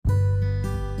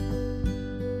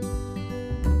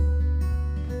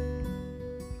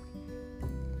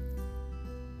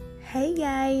Hai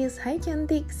guys, hai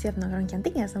cantik, siap nongkrong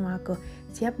cantik gak sama aku?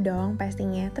 Siap dong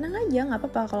pastinya, tenang aja gak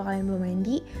apa-apa kalau kalian belum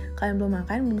mandi, kalian belum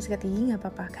makan, belum sikat gigi gak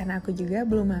apa-apa. Karena aku juga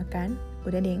belum makan,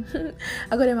 udah deng.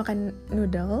 Aku udah makan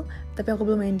noodle, tapi aku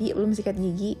belum mandi, belum sikat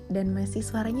gigi, dan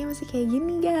suaranya masih kayak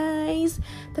gini guys.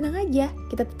 Tenang aja,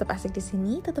 kita tetap asik di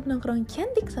sini, tetap nongkrong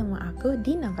cantik sama aku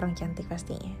di nongkrong cantik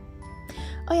pastinya.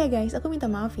 Oh ya guys, aku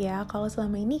minta maaf ya kalau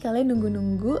selama ini kalian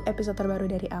nunggu-nunggu episode terbaru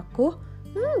dari aku.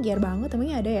 Biar banget,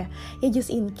 emangnya ada ya? Ya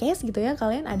just in case gitu ya,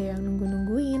 kalian ada yang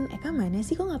nunggu-nungguin. Eka mana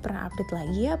sih, kok gak pernah update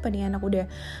lagi ya? Apa nih anak udah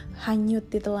hanyut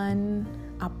ditelan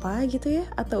apa gitu ya?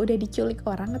 Atau udah diculik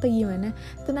orang atau gimana?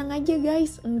 Tenang aja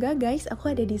guys, enggak guys,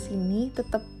 aku ada di sini,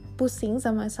 tetap pusing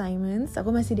sama assignments.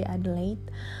 Aku masih di Adelaide,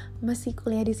 masih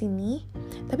kuliah di sini.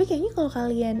 Tapi kayaknya kalau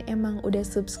kalian emang udah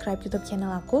subscribe YouTube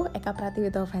channel aku, Eka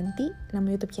Pratiwi Taufanti, nama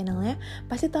YouTube channelnya,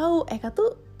 pasti tahu Eka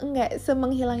tuh nggak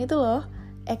semenghilang itu loh.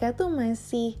 Eka tuh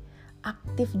masih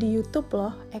aktif di YouTube loh.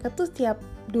 Eka tuh setiap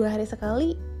 2 hari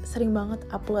sekali sering banget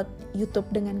upload YouTube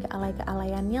dengan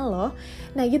kealay-kealayannya loh.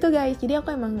 Nah gitu guys, jadi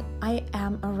aku emang I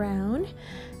am around.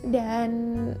 Dan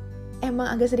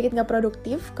emang agak sedikit gak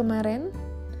produktif kemarin.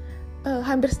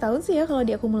 Hampir setahun sih ya kalau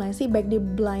diakumulasi, baik di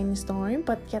Blindstorm,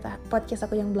 podcast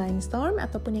aku yang Blindstorm,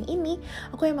 ataupun yang ini,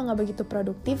 aku emang gak begitu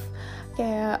produktif.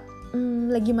 Kayak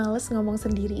lagi males ngomong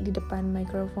sendiri di depan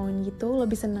mikrofon gitu,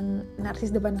 lebih seneng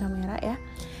narsis depan kamera ya.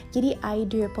 Jadi I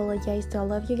do apologize to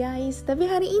all of you guys. Tapi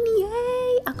hari ini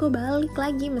yay, aku balik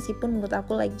lagi meskipun menurut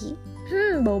aku lagi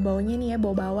bau-baunya nih ya,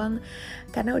 bau bawang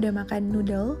karena udah makan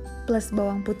noodle plus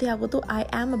bawang putih. Aku tuh I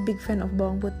am a big fan of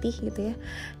bawang putih gitu ya.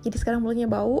 Jadi sekarang mulutnya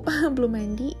bau, belum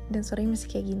mandi dan sorenya masih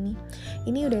kayak gini.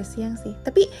 Ini udah siang sih.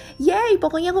 Tapi yay,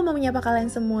 pokoknya aku mau menyapa kalian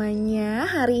semuanya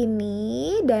hari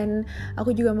ini, dan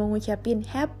aku juga mau ngucapin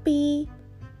happy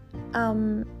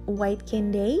White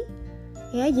Cane Day.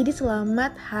 Ya, jadi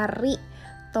selamat hari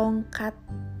tongkat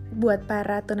buat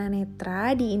para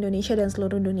tunanetra di Indonesia dan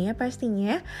seluruh dunia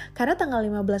pastinya. Karena tanggal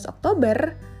 15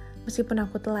 Oktober, meskipun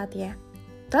aku telat ya.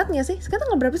 Telat gak sih? Sekarang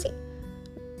tanggal berapa sih?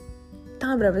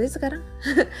 Tanggal berapa sih sekarang?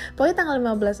 Pokoknya tanggal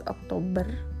 15 Oktober,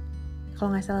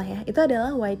 kalau gak salah ya, itu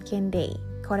adalah White Cane Day.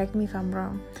 Correct me if I'm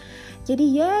wrong.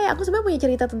 Jadi aku sebenarnya punya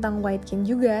cerita tentang White Cane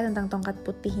juga, tentang tongkat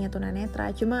putihnya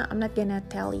tunanetra. Cuma I'm not gonna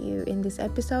tell you in this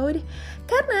episode,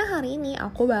 karena hari ini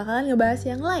aku bakalan ngebahas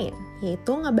yang lain,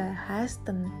 yaitu ngebahas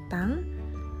tentang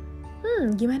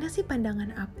gimana sih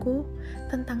pandangan aku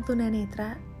tentang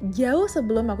tunanetra jauh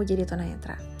sebelum aku jadi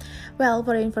tunanetra. Well,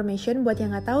 for information, buat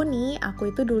yang gak tahu nih, aku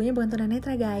itu dulunya bukan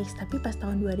tunanetra guys, tapi pas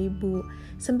tahun 2009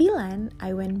 I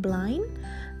went blind.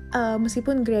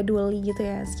 Meskipun gradually gitu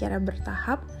ya, secara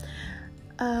bertahap.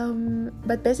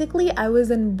 But basically I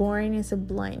wasn't born as a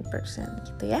blind person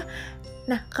gitu ya.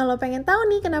 Nah, kalau pengen tahu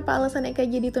nih kenapa alasan Eka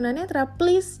jadi tunanetra,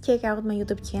 please check out my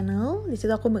YouTube channel. Di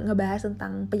situ aku ngebahas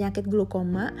tentang penyakit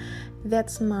glaukoma.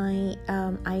 That's my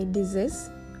eye disease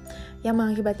yang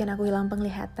mengakibatkan aku hilang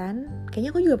penglihatan. Kayaknya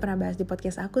aku juga pernah bahas di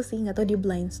podcast aku sih, nggak tahu di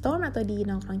Blindstorm atau di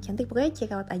Nongkrong Cantik. Pokoknya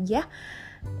check out aja.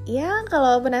 Ya,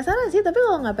 kalau penasaran sih, tapi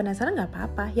kalau nggak penasaran nggak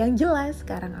apa-apa. Yang jelas,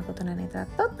 sekarang aku tunanetra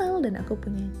total dan aku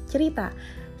punya cerita.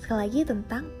 Sekali lagi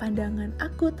tentang pandangan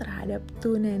aku terhadap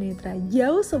tunanetra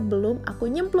jauh sebelum aku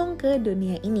nyemplung ke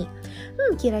dunia ini.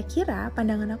 Kira-kira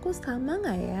pandangan aku sama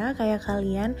nggak ya kayak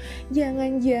kalian?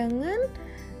 Jangan-jangan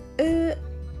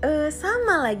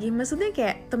sama lagi, maksudnya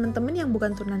kayak temen-temen yang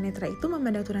bukan tunanetra itu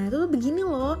memandang tunanetra itu begini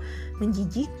loh,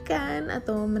 menjijikkan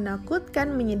atau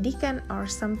menakutkan, menyedihkan or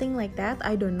something like that.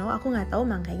 I don't know, aku nggak tahu,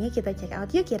 makanya kita check out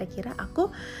yuk kira-kira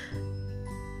aku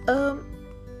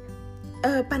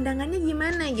pandangannya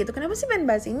gimana gitu. Kenapa sih pengen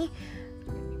bahas ini?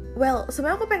 Well,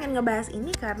 sebenarnya aku pengen ngebahas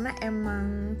ini karena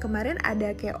emang kemarin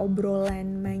ada kayak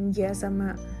obrolan manja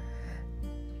sama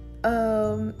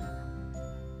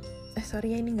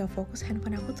sorry ya, ini gak fokus,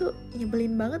 handphone aku tuh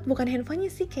nyebelin banget. Bukan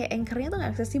handphonenya sih, kayak anchornya tuh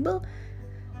gak accessible.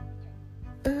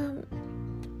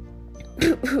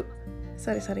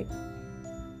 Sorry.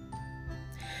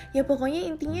 Ya pokoknya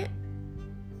intinya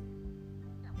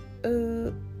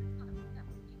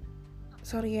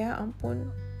sorry ya, ampun.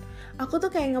 Aku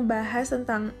tuh kayak ngebahas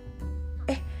tentang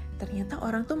ternyata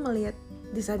orang tuh melihat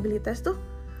disabilitas tuh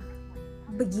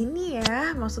begini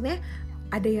ya. Maksudnya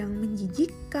ada yang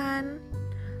menjijikkan,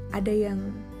 ada yang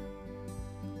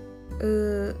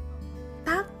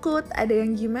takut, ada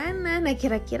yang gimana. Nah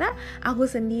kira-kira aku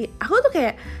tuh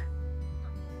kayak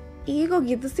kok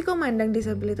gitu sih, kok mandang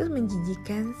disabilitas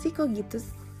menjijikan sih, kok gitu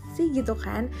sih gitu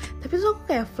kan. Tapi tuh aku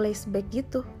kayak flashback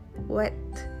gitu. What?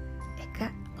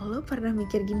 Eka, lo pernah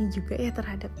mikir gini juga ya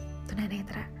terhadap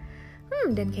tunanetra?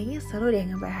 dan kayaknya seru deh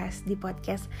ngebahas di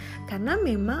podcast. Karena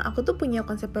memang aku tuh punya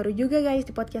konsep baru juga guys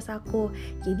di podcast aku.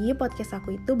 Jadi podcast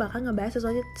aku itu bakal ngebahas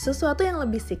sesuatu yang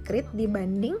lebih secret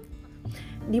dibanding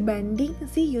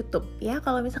si YouTube ya.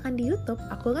 Kalau misalkan di YouTube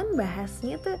aku kan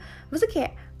bahasnya tuh maksudnya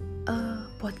kayak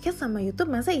podcast sama YouTube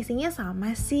masa isinya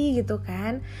sama sih gitu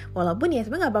kan. Walaupun ya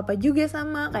sebenarnya nggak apa-apa juga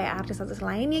sama kayak artis-artis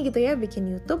lainnya gitu ya, bikin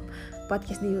YouTube,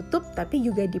 podcast di YouTube, tapi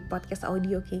juga di podcast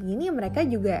audio kayak gini mereka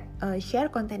juga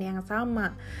share konten yang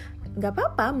sama. Nggak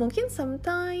apa-apa, mungkin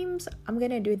sometimes I'm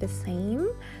gonna do the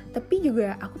same, tapi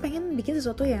juga aku pengen bikin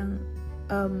sesuatu yang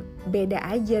beda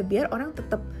aja biar orang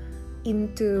tetap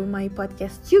into my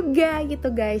podcast juga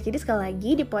gitu guys. Jadi sekali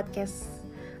lagi di podcast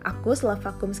aku setelah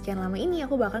vakum sekian lama ini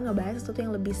aku bakal ngebahas sesuatu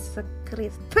yang lebih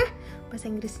secret. Bahasa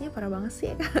Inggrisnya parah banget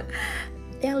sih.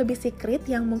 Yang lebih secret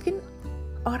yang mungkin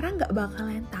orang gak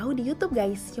bakalan tahu di YouTube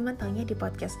guys, cuman taunya di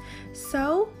podcast.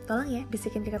 So tolong ya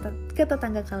bisikin ke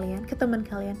tetangga kalian, ke teman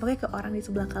kalian, pokoknya ke orang di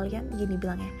sebelah kalian, gini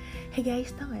bilangnya, hey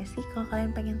guys, tau gak sih kalau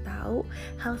kalian pengen tahu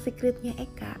hal secretnya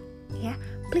Eka ya,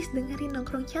 please dengerin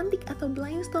Nongkrong Cantik atau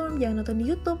Blindstorm, jangan nonton di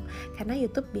YouTube karena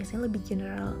YouTube biasanya lebih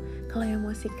general. Kalau yang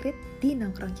mau secret di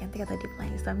Nongkrong Cantik atau di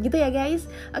Blindstorm gitu ya guys.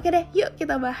 Oke deh, yuk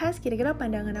kita bahas kira-kira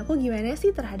pandangan aku gimana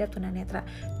sih terhadap tunanetra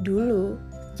dulu,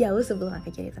 jauh sebelum aku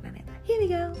jadi tunanetra. Here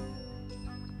we go.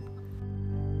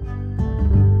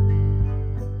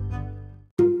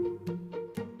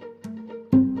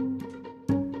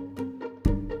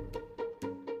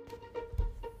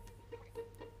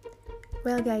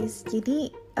 Well guys,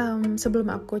 jadi sebelum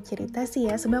aku cerita sih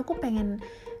ya, sebenarnya aku pengen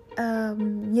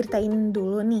nyeritain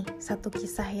dulu nih satu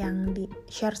kisah yang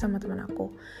di-share sama teman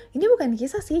aku. Ini bukan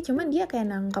kisah sih, cuman dia kayak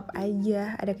nangkep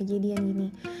aja ada kejadian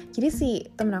gini. Jadi si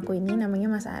teman aku ini namanya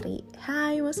Mas Ari.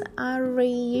 Hai Mas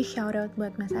Ari, shout out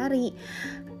buat Mas Ari.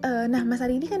 Nah Mas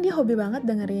Ari ini kan dia hobi banget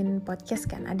dengerin podcast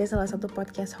kan. Ada salah satu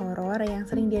podcast horor yang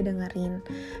sering dia dengerin.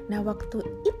 Nah waktu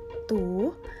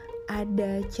itu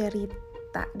ada cerita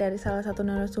dari salah satu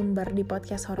narasumber di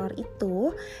podcast horor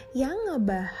itu yang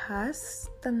ngebahas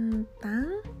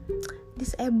tentang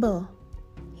disable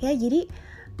ya. Jadi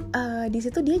di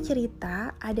situ dia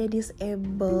cerita ada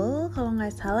disable, kalau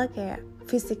nggak salah kayak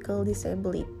physical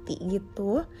disability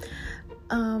gitu.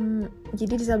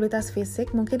 Jadi disabilitas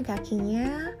fisik, mungkin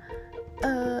kakinya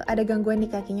ada gangguan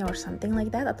di kakinya or something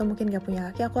like that, atau mungkin gak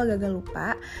punya kaki, aku agak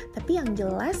lupa. Tapi yang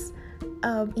jelas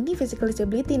ini physical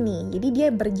disability nih, jadi dia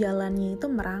berjalannya itu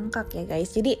merangkak ya guys.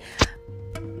 Jadi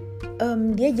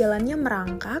dia jalannya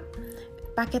merangkak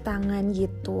pakai tangan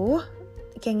gitu,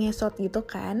 kayak ngesot gitu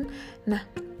kan. Nah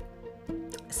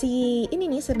si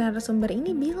narasumber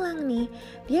ini bilang nih,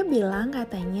 dia bilang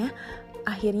katanya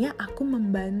akhirnya aku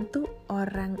membantu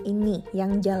orang ini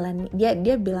yang jalan,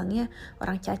 dia bilangnya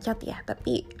orang cacat ya,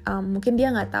 tapi mungkin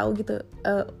dia nggak tahu gitu,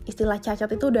 istilah cacat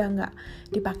itu udah nggak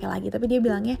dipakai lagi, tapi dia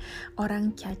bilangnya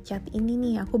orang cacat ini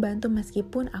nih aku bantu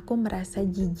meskipun aku merasa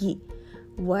jijik.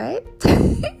 What?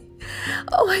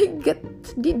 Oh my god,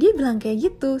 dia bilang kayak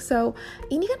gitu. So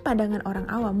ini kan pandangan orang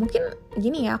awam. Mungkin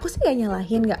gini ya, aku sih gak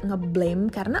nyalahin, gak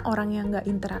ngeblame, karena orang yang gak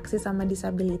interaksi sama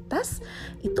disabilitas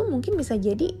itu mungkin bisa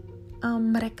jadi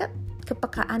mereka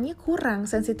kepekaannya kurang,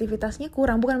 sensitivitasnya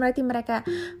kurang. Bukan berarti mereka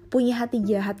punya hati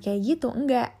jahat kayak gitu,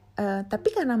 enggak. Tapi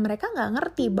karena mereka nggak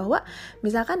ngerti bahwa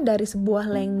misalkan dari sebuah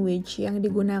language yang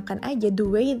digunakan aja, the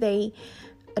way they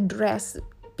address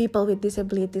people with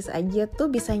disabilities aja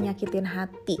tuh bisa nyakitin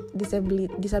hati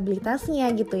disabilitasnya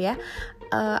gitu ya.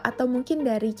 Atau mungkin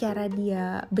dari cara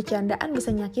dia bercandaan bisa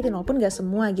nyakitin, walaupun nggak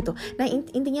semua gitu. Nah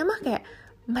intinya mah kayak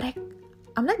mereka,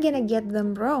 I'm not gonna get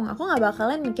them wrong. Aku gak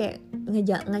bakalan kayak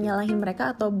nyalahin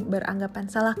mereka atau beranggapan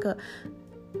salah ke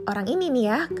orang ini nih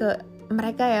ya, ke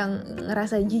mereka yang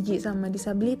ngerasa jijik sama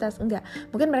disabilitas. Enggak,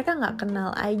 mungkin mereka gak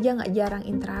kenal aja, gak jarang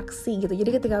interaksi gitu.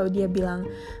 Jadi ketika dia bilang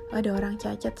ada orang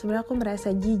cacat, sebenarnya aku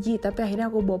merasa jijik, tapi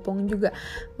akhirnya aku bopong juga.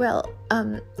 Well,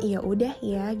 ya udah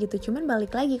ya gitu. Cuman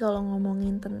balik lagi kalau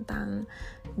ngomongin tentang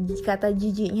kata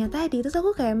jijiknya tadi, terus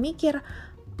aku kayak mikir,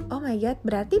 oh my god,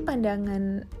 berarti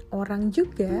pandangan orang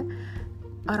juga,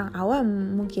 orang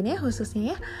awam mungkin ya,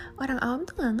 khususnya ya, orang awam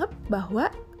tuh nganggap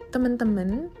bahwa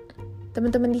teman-teman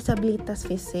disabilitas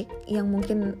fisik yang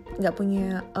mungkin nggak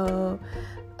punya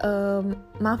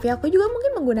maaf ya, aku juga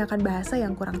mungkin menggunakan bahasa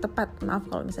yang kurang tepat, maaf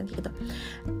kalau misalnya gitu,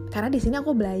 karena di sini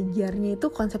aku belajarnya itu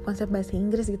konsep-konsep bahasa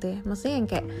Inggris gitu ya, maksudnya yang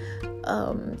kayak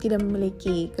tidak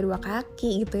memiliki kedua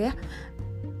kaki gitu ya,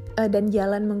 dan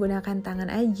jalan menggunakan tangan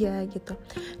aja gitu.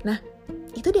 Nah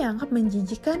itu dianggap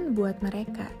menjijikan buat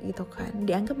mereka gitu kan,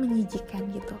 dianggap menjijikan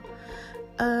gitu.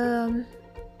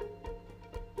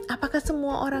 apakah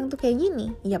semua orang tuh kayak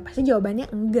gini? Ya pasti jawabannya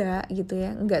enggak gitu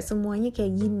ya. Enggak semuanya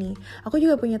kayak gini. Aku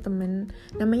juga punya temen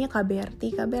namanya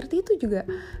KBRT. KBRT itu juga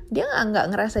dia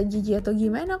nggak ngerasa jijik atau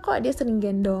gimana kok. Dia sering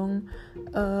gendong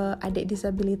adik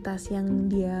disabilitas yang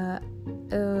dia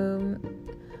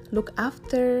look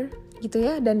after gitu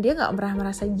ya, dan dia nggak pernah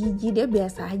merasa jijik, dia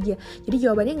biasa aja. Jadi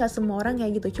jawabannya nggak semua orang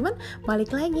kayak gitu. Cuman balik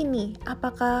lagi nih,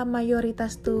 apakah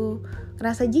mayoritas tuh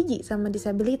ngerasa jijik sama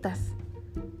disabilitas?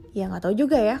 Ya nggak tahu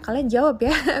juga ya, kalian jawab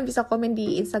ya. Bisa komen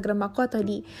di Instagram aku atau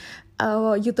di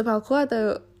YouTube aku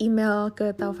atau email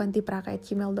ke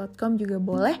taufantipraka@gmail.com juga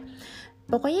boleh.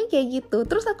 Pokoknya kayak gitu.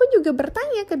 Terus aku juga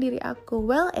bertanya ke diri aku,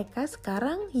 well Eka,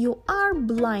 sekarang you are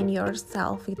blind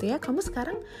yourself gitu ya, kamu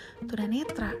sekarang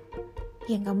tunanetra.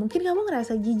 Ya nggak mungkin kamu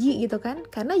ngerasa jijik gitu kan,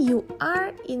 karena you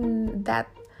are in that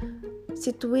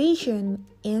situation,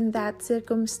 in that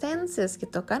circumstances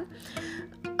gitu kan.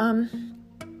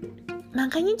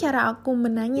 Makanya cara aku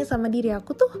menanya sama diri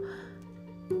aku tuh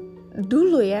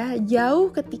dulu ya, jauh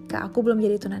ketika aku belum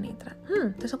jadi tunanetra.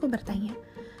 Terus aku bertanya,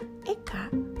 Eka,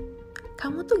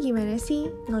 kamu tuh gimana sih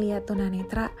ngelihat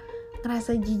tunanetra?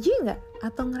 Ngerasa jijik nggak?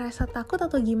 Atau ngerasa takut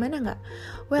atau gimana nggak?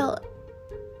 Well,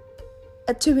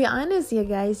 to be honest ya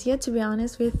guys, to be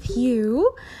honest with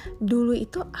you, dulu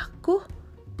itu aku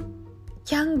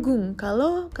canggung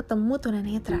kalau ketemu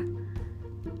tunanetra.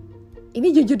 Ini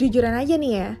jujur-jujuran aja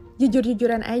nih ya,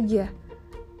 jujur-jujuran aja.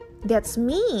 That's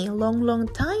me, long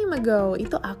time ago.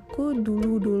 Itu aku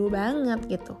dulu banget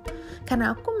gitu.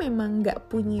 Karena aku memang gak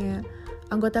punya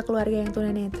anggota keluarga yang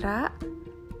tunanetra.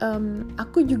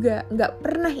 Aku juga gak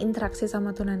pernah interaksi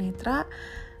sama tunanetra.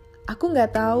 Aku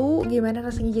gak tahu gimana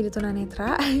rasanya jadi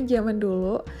tunanetra zaman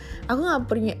dulu. Aku gak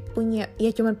punya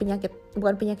ya cuman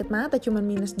bukan penyakit mata, cuman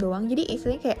minus doang. Jadi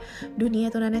istilahnya kayak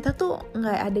dunia tunanetra tuh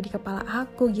gak ada di kepala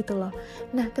aku gitu loh.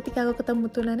 Nah ketika aku ketemu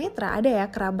tunanetra, ada ya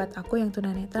kerabat aku yang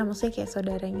tunanetra, maksudnya kayak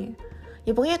saudaranya.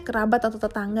 Ya pokoknya kerabat atau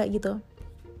tetangga gitu.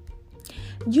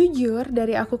 Jujur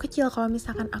dari aku kecil kalau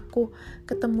misalkan aku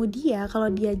ketemu dia, kalau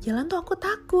dia jalan tuh aku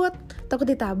takut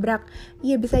ditabrak.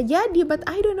 Ya bisa jadi, but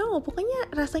I don't know, pokoknya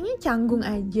rasanya canggung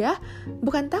aja.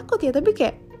 Bukan takut ya, tapi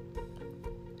kayak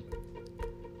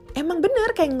emang bener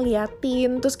kayak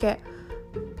ngeliatin, terus kayak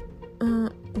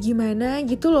gimana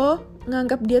gitu loh,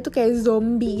 nganggap dia tuh kayak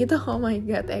zombie gitu. Oh my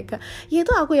god Eka, ya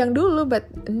itu aku yang dulu, but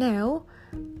now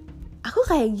aku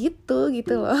kayak gitu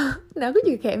loh. Nah aku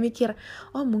juga kayak mikir,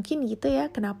 oh mungkin gitu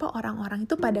ya, kenapa orang-orang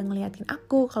itu pada ngeliatin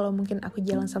aku kalau mungkin aku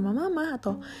jalan sama mama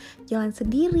atau jalan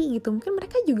sendiri gitu. Mungkin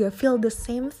mereka juga feel the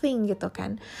same thing gitu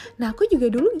kan. Nah aku juga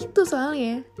dulu gitu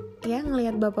soalnya, ya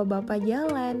ngelihat bapak-bapak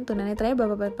jalan, tunanetra ya,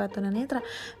 bapak-bapak tunanetra,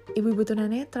 ibu-ibu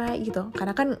tunanetra gitu.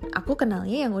 Karena kan aku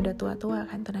kenalnya yang udah tua-tua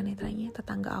kan tunanetranya,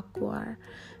 tetangga aku,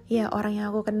 ya orang yang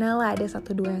aku kenal lah, ada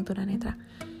 1-2 yang tunanetra.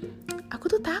 Aku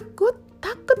tuh takut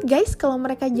guys, kalau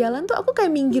mereka jalan tuh aku kayak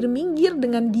minggir-minggir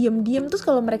dengan diam-diam. Terus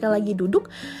kalau mereka lagi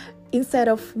duduk, instead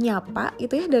of nyapa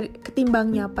gitu ya, dari ketimbang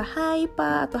nyapa hai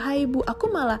pak atau hai bu, aku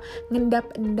malah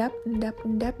endap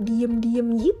diem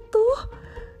gitu.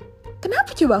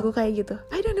 Kenapa coba aku kayak gitu?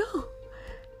 I don't know.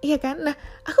 Iya kan? Nah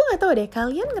aku nggak tahu deh,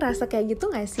 kalian ngerasa kayak gitu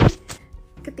nggak sih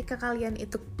ketika kalian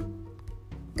itu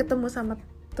ketemu sama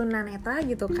tunanetra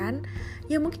gitu kan?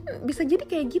 Ya mungkin bisa jadi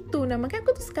kayak gitu. Nah makanya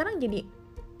aku tuh sekarang jadi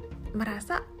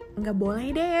merasa nggak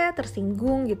boleh deh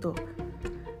tersinggung gitu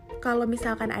kalau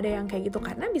misalkan ada yang kayak gitu,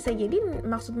 karena bisa jadi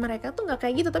maksud mereka tuh nggak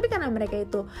kayak gitu, tapi karena mereka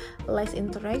itu less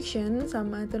interaction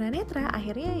sama tunanetra,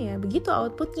 akhirnya ya begitu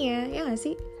outputnya, ya nggak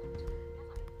sih?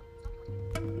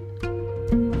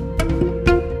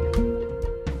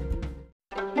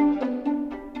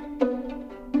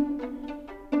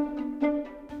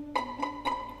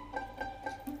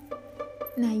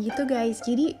 Nah gitu guys,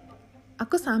 jadi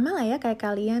aku sama lah ya kayak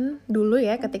kalian dulu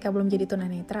ya ketika belum jadi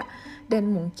tunanetra. Dan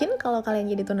mungkin kalau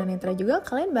kalian jadi tunanetra juga,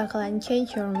 kalian bakalan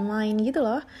change your mind gitu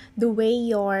loh. The way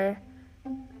your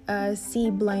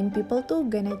see blind people tuh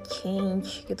gonna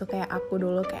change gitu. Kayak aku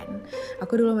dulu kan,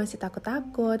 aku dulu masih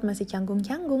takut-takut, masih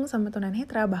canggung-canggung sama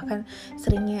tunanetra. Bahkan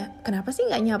seringnya, kenapa sih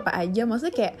gak nyapa aja?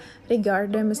 Maksudnya kayak regard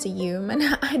them as a human.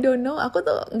 I don't know, aku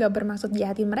tuh gak bermaksud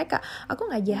jahatin mereka. Aku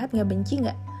gak jahat, gak benci,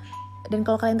 gak. Dan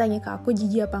kalau kalian tanya ke aku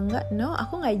jijik apa enggak, no,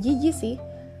 aku nggak jijik sih.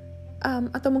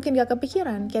 Atau mungkin gak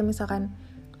kepikiran. Kayak misalkan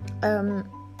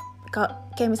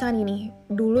kayak misalkan gini,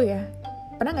 dulu ya,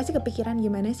 pernah gak sih kepikiran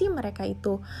gimana sih mereka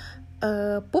itu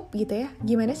pup gitu ya,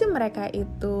 gimana sih mereka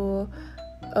itu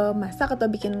masak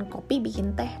atau bikin kopi,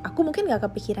 bikin teh. Aku mungkin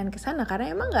gak kepikiran kesana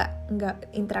karena emang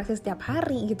gak interaksi setiap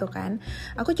hari gitu kan.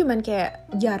 Aku cuman kayak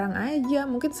jarang aja,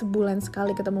 mungkin sebulan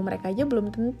sekali ketemu mereka aja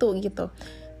belum tentu gitu.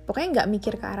 Pokoknya gak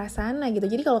mikir ke arah sana gitu.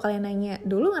 Jadi kalau kalian nanya,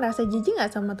 dulu ngerasa jijik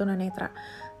gak sama tunanetra?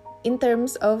 in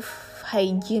terms of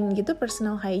hygiene gitu,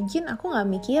 personal hygiene aku nggak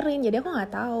mikirin, jadi aku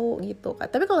nggak tahu gitu.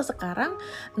 Tapi kalau sekarang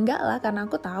enggak lah, karena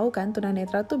aku tahu kan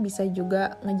tunanetra tuh bisa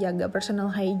juga ngejaga personal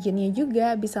hygiene-nya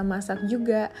juga, bisa masak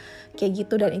juga kayak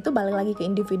gitu, dan itu balik lagi ke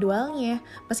individualnya.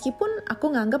 Meskipun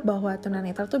aku nganggap bahwa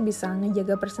tunanetra tuh bisa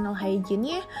ngejaga personal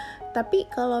hygiene-nya, tapi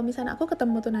kalau misalnya aku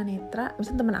ketemu tunanetra,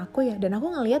 misalnya teman aku ya, dan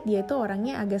aku ngelihat dia itu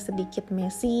orangnya agak sedikit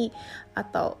messy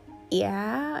atau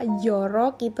ya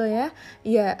jorok gitu ya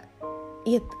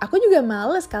aku juga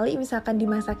males kali misalkan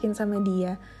dimasakin sama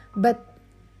dia. But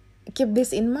keep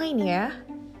this in mind ya,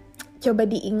 coba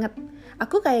diingat,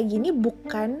 aku kayak gini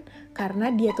bukan karena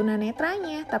dia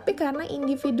tunanetranya, tapi karena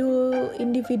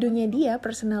individunya dia,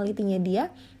 personality-nya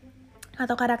dia,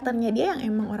 atau karakternya dia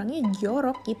yang emang orangnya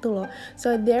jorok gitu loh.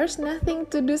 So there's nothing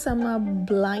to do sama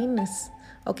blindness.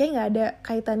 Oke, nggak ada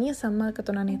kaitannya sama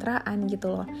ketunanetraan gitu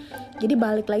loh. Jadi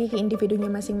balik lagi ke individunya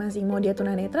masing-masing. Mau dia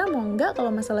tunanetra, mau enggak, kalau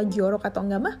masalah jorok atau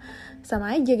enggak mah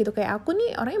sama aja gitu. Kayak aku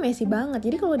nih orangnya messy banget.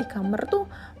 Jadi kalau di kamar tuh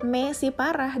messy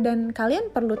parah. Dan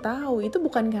kalian perlu tahu, itu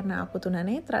bukan karena aku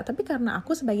tunanetra, tapi karena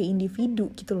aku sebagai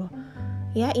individu gitu loh.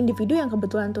 Ya, individu yang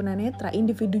kebetulan tunanetra,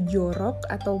 individu jorok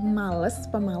atau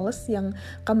pemales yang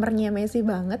kamarnya messy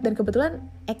banget. Dan kebetulan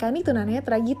Eka nih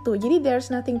tunanetra gitu. Jadi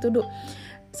there's nothing to do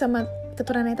sama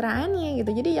ketunanetraannya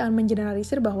gitu. Jadi jangan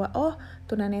mengeneralisir bahwa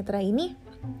tunanetra ini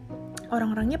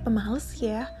orang-orangnya pemalas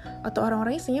ya, atau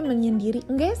orang-orangnya sebenarnya menyendiri.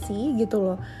 Enggak sih gitu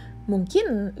loh.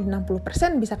 Mungkin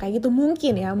 60% bisa kayak gitu,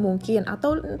 mungkin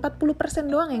atau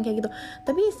 40% doang yang kayak gitu.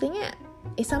 Tapi istilahnya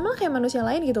sama kayak manusia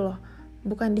lain gitu loh.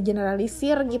 Bukan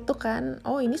digeneralisir gitu kan.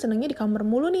 Ini senangnya di kamar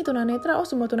mulu nih tunanetra.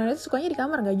 Semua tunanetra sukanya di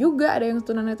kamar. Enggak juga, ada yang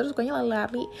tunanetra sukanya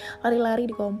lari-lari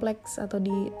di kompleks atau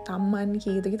di taman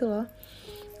kayak gitu-gitu loh.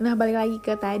 Nah, balik lagi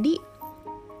ke tadi,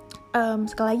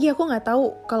 sekali lagi aku nggak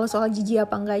tahu kalau soal jijik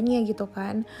apa enggaknya gitu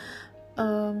kan,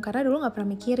 karena dulu nggak pernah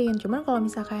mikirin. Cuman kalau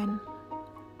misalkan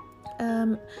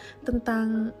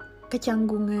tentang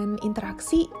kecanggungan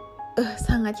interaksi,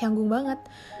 sangat canggung banget.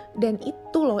 Dan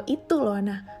itu loh.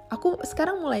 Nah, aku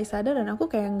sekarang mulai sadar dan aku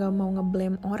kayak nggak mau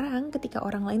ngeblame orang ketika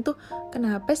orang lain tuh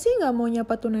kenapa sih nggak mau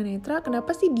nyapa tunanetra,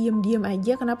 kenapa sih diem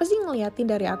aja, kenapa sih ngeliatin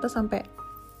dari atas sampai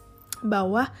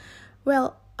bawah.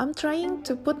 Well, I'm trying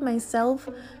to put myself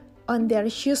on their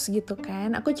shoes gitu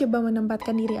kan. Aku coba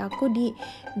menempatkan diri aku di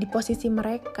posisi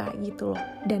mereka gitu loh.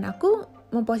 Dan aku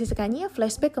memposisikannya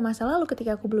flashback ke masa lalu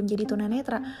ketika aku belum jadi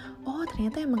tunanetra.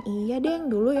 Ternyata emang iya deh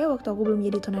dulu ya waktu aku belum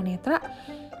jadi tunanetra.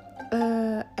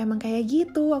 Emang kayak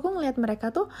gitu. Aku ngelihat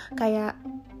mereka tuh kayak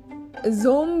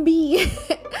zombie.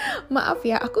 Maaf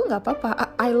ya, aku gak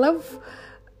apa-apa. I love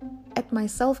at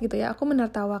myself gitu ya. Aku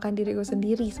menertawakan diriku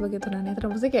sendiri sebagai tunanetra.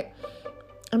 Maksudnya kayak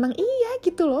emang iya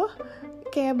gitu loh.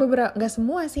 Kayak beberapa, gak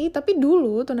semua sih, tapi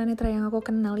dulu tunanetra yang aku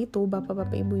kenal itu,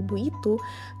 bapak-bapak ibu-ibu itu,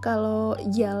 kalau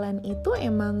jalan itu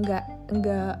emang gak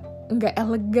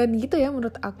elegan gitu ya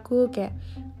menurut aku. Kayak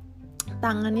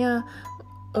tangannya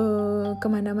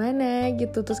kemana-mana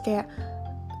gitu, terus kayak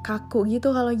kaku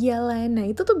gitu kalau jalan. Nah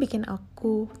itu tuh bikin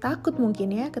aku takut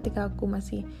mungkin ya, ketika aku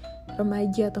masih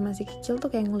remaja atau masih kecil tuh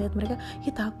kayak ngelihat mereka,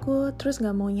 takut, terus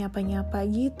gak mau nyapa-nyapa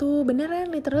gitu.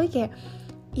 Beneran, literally kayak,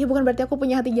 ya bukan berarti aku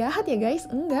punya hati jahat ya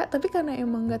guys, enggak, tapi karena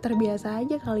emang gak terbiasa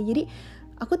aja kali. Jadi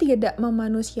aku tidak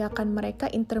memanusiakan mereka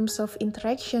in terms of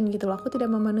interaction gitu loh. Aku tidak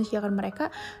memanusiakan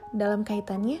mereka dalam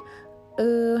kaitannya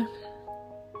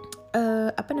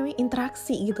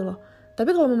interaksi gitu loh.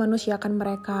 Tapi kalau memanusiakan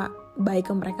mereka,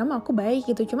 baik ke mereka mah aku baik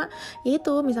gitu. Cuma ya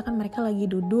itu, misalkan mereka lagi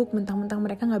duduk, mentang-mentang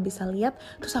mereka gak bisa lihat,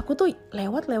 terus aku tuh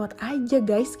lewat aja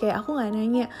guys. Kayak aku gak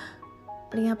nanya,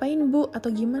 ngapain bu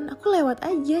atau gimana, aku lewat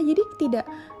aja. Jadi tidak,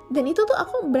 dan itu tuh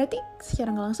aku berarti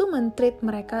secara gak langsung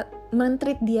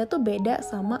men-treat dia tuh beda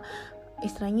sama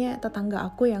istilahnya tetangga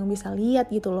aku yang bisa lihat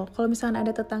gitu loh. Kalau misalnya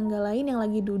ada tetangga lain yang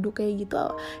lagi duduk kayak gitu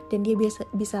dan dia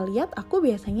bisa lihat, aku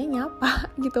biasanya nyapa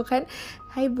gitu kan,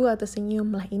 hai bu, atau senyum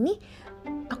lah. Ini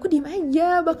aku diem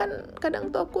aja, bahkan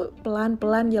kadang tuh aku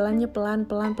pelan-pelan jalannya,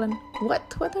 pelan-pelan.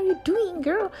 What are you doing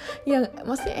girl? Ya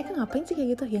maksudnya Eka ngapain sih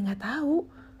kayak gitu? Ya nggak tahu.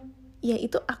 Ya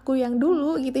itu aku yang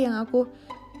dulu gitu, yang aku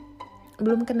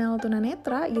belum kenal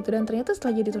tunanetra gitu. Dan ternyata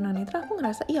setelah jadi tunanetra aku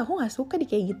ngerasa, aku gak suka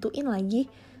kayak gituin lagi.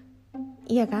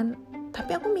 Iya kan?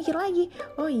 Tapi aku mikir lagi,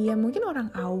 iya mungkin orang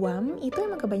awam itu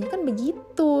emang kebanyakan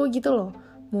begitu gitu loh.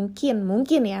 Mungkin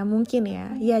ya.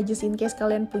 Ya just in case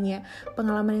kalian punya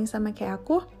pengalaman yang sama kayak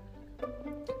aku,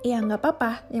 ya gak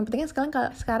apa-apa. Yang pentingnya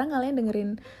sekarang kalian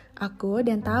dengerin aku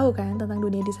dan tahu kan tentang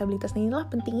dunia disabilitas. Nah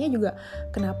inilah pentingnya juga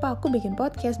kenapa aku bikin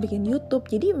podcast, bikin YouTube.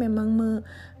 Jadi memang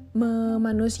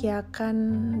memanusiakan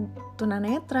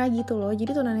tunanetra gitu loh.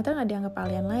 Jadi tunanetra gak dianggap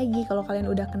alien lagi. Kalau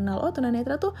kalian udah kenal, oh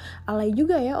tunanetra tuh alay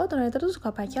juga ya, oh tunanetra tuh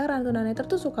suka pacaran, tunanetra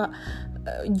tuh suka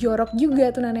jorok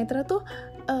juga, tunanetra tuh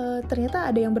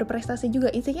ternyata ada yang berprestasi juga.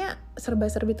 Intinya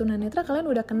serba-serbi tunanetra kalian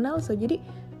udah kenal. So jadi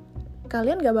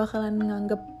kalian gak bakalan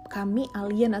nganggep kami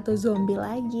alien atau zombie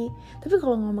lagi. Tapi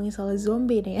kalau ngomongin soal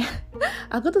zombie nih ya,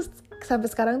 aku tuh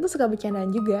sampai sekarang tuh suka bercandaan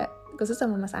juga, khusus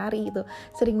sama Mas Ari gitu.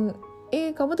 Sering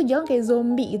kamu tuh jalan kayak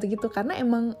zombie gitu-gitu, karena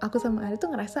emang aku sama Ari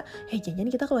tuh ngerasa jangan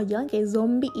kita kalau jalan kayak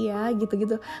zombie ya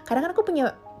gitu-gitu. Kadang kan aku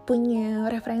punya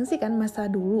referensi kan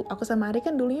masa dulu. Aku sama Ari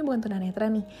kan dulunya bukan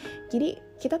tunanetra nih, jadi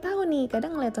kita tahu nih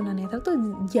kadang ngeliat tunanetra tuh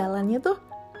jalannya tuh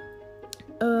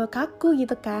kaku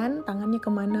gitu kan, tangannya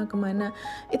kemana.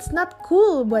 It's not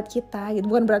cool buat kita gitu.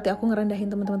 Bukan berarti aku ngerendahin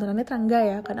teman-teman tunanetra, enggak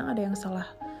ya. Kadang ada yang salah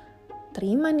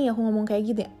terima nih aku ngomong kayak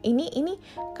gitu ya. Ini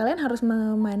kalian harus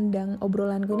memandang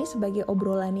obrolanku ini sebagai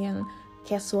obrolan yang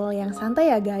casual, yang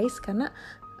santai ya guys, karena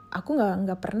aku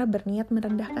nggak pernah berniat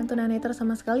merendahkan tunanetra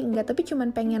sama sekali, enggak. Tapi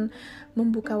cuman pengen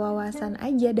membuka wawasan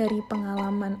aja dari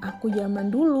pengalaman aku zaman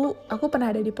dulu. Aku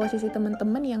pernah ada di posisi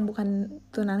teman-teman yang bukan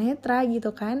tunanetra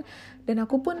gitu kan, dan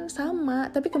aku pun sama.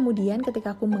 Tapi kemudian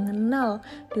ketika aku mengenal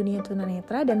dunia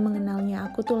tunanetra dan mengenalnya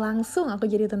aku tuh langsung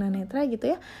aku jadi tunanetra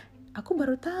gitu ya, aku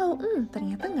baru tahu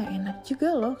ternyata nggak enak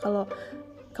juga loh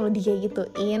kalau dia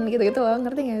gituin gitu loh,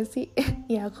 ngerti nggak sih?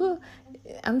 Ya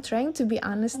I'm trying to be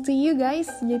honest to you guys.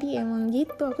 Jadi emang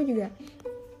gitu, aku juga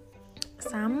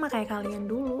sama kayak kalian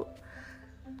dulu.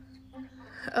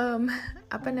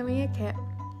 Kayak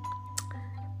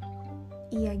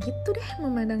iya gitu deh,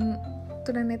 memandang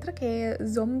tunanetra kayak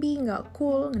zombie, nggak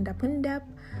cool, ngendap-ngendap.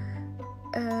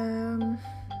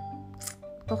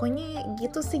 Pokoknya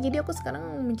gitu sih. Jadi aku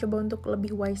sekarang mencoba untuk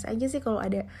lebih wise aja sih kalau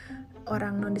ada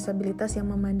orang non disabilitas yang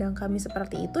memandang kami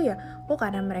seperti itu ya.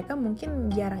 Karena mereka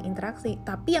mungkin jarang interaksi.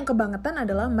 Tapi yang kebangetan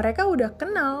adalah mereka udah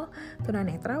kenal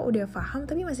tunanetra, udah paham,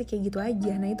 tapi masih kayak gitu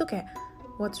aja. Nah itu kayak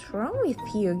what's wrong with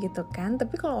you gitu kan.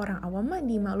 Tapi kalau orang awam mah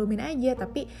dimaklumin aja.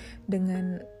 Tapi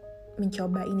dengan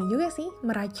mencoba ini juga sih,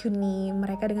 meracuni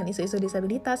mereka dengan isu-isu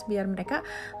disabilitas biar mereka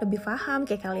lebih paham.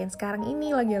 Kayak kalian sekarang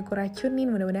ini lagi aku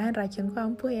racunin, mudah-mudahan racunku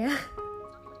ampuh ya.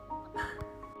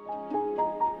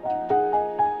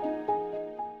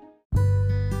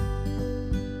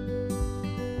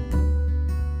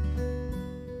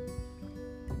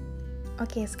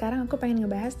 Oke, sekarang aku pengen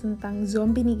ngebahas tentang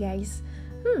zombie nih guys.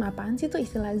 Apaan sih tuh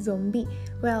istilah zombie?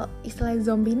 Well, istilah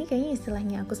zombie ini kayaknya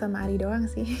istilahnya aku sama Ari doang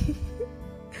sih.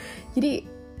 Jadi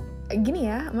gini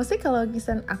ya, maksudnya kalau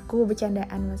kisan aku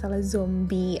bercandaan masalah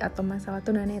zombie atau masalah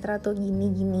tunanetra tuh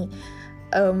gini.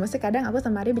 Maksudnya kadang aku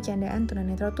sama Ari bercandaan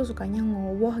tunanetra tuh sukanya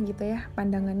ngowoh gitu ya,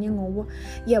 pandangannya ngowoh.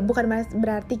 Ya bukan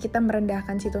berarti kita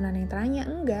merendahkan si tunanetranya,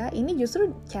 enggak. Ini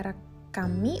justru cara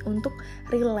kami untuk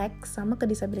relax sama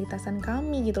kedisabilitasan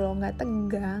kami gitu loh, nggak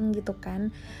tegang gitu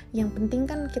kan. Yang penting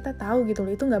kan kita tahu gitu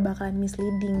loh, itu nggak bakalan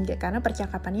misleading ya, karena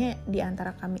percakapannya di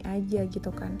antara kami aja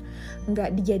gitu kan,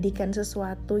 nggak dijadikan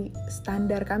sesuatu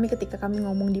standar kami ketika kami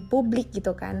ngomong di publik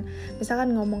gitu kan.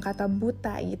 Misalkan ngomong kata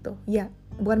buta gitu ya,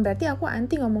 bukan berarti aku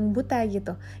anti ngomong buta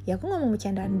gitu ya, aku ngomong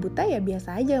bercandaan buta ya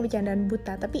biasa aja bercandaan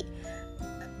buta. Tapi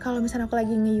kalau misalnya aku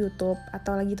lagi nge-YouTube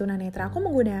atau lagi tunanetra, aku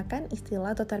menggunakan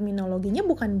istilah atau terminologinya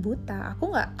bukan buta. Aku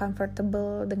nggak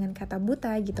comfortable dengan kata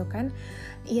buta gitu kan.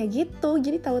 Iya gitu,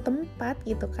 jadi tahu tempat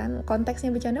gitu kan. Konteksnya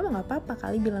bercanda mah nggak apa-apa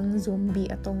kali bilang zombie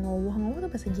atau ngowoh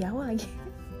tuh bahasa Jawa lagi.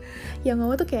 Yang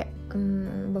ngowoh tuh kayak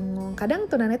bengong. Kadang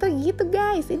tunanetra gitu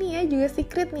guys. Ini ya juga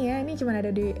secret nih ya. Ini cuma ada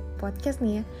di podcast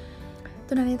nih ya.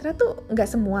 Tunanetra tuh nggak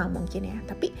semua mungkin ya.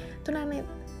 Tapi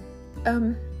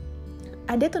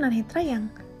ada tunanetra yang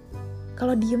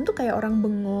kalau diem tuh kayak orang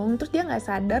bengong, terus dia nggak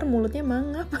sadar mulutnya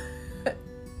mangap.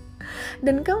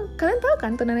 Dan kalian tahu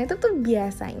kan tunanetra tuh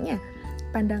biasanya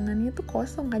pandangannya tuh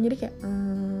kosong kan, jadi kayak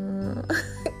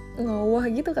ngowoh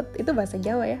gitu. Itu bahasa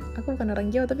Jawa ya, aku bukan orang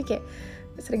Jawa tapi kayak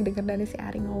sering denger dari si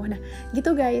Ari ngowoh. Nah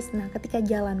gitu guys. Nah ketika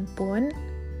jalan pun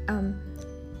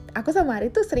aku sama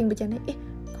Ari tuh sering bercanda,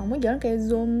 kamu jalan kayak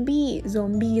zombie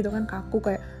gitu kan, kaku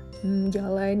kayak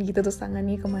jalan gitu terus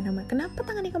tangannya kemana-mana. Kenapa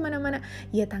tangannya kemana-mana?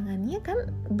 Ya tangannya kan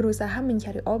berusaha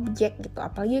mencari objek gitu.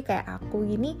 Apalagi kayak aku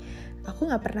gini, aku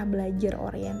nggak pernah belajar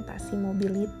orientasi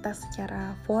mobilitas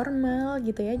secara formal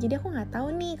gitu ya. Jadi aku nggak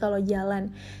tahu nih kalau jalan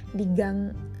di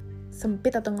gang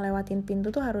sempit atau ngelewatin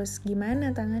pintu tuh harus gimana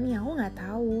tangannya. Aku nggak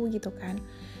tahu gitu kan.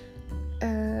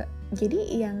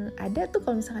 Jadi yang ada tuh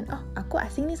kalau misalkan aku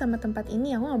asing nih sama tempat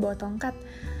ini, aku nggak bawa tongkat,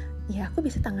 ya aku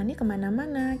bisa tangannya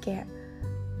kemana-mana kayak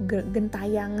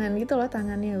gentayangan gitu loh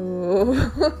tangannya,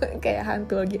 kayak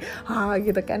hantu lagi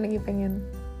gitu kan, lagi pengen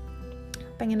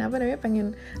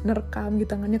pengen nerekam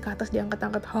gitu, tangannya ke atas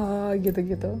diangkat-angkat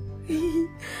gitu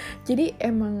jadi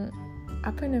emang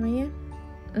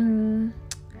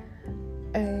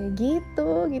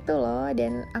gitu loh.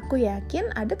 Dan aku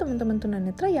yakin ada teman-teman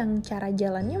tunanetra yang cara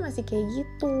jalannya masih kayak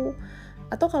gitu,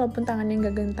 atau kalaupun tangannya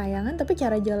nggak gentayangan tapi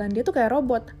cara jalan dia tuh kayak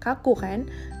robot, kaku kan,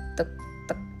 tek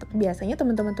tek tek. Biasanya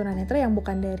teman-teman tunanetra yang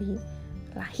bukan dari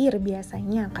lahir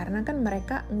biasanya, karena kan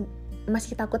mereka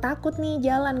masih takut-takut nih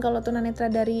jalan. Kalau tunanetra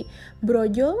dari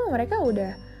brojol mah mereka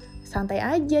udah santai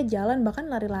aja jalan, bahkan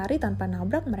lari-lari tanpa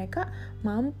nabrak mereka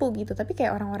mampu gitu. Tapi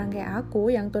kayak orang-orang kayak aku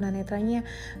yang tunanetranya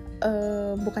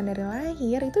bukan dari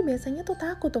lahir, itu biasanya tuh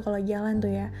takut tuh kalau jalan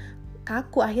tuh ya,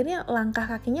 kaku, akhirnya langkah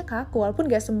kakinya kaku. Walaupun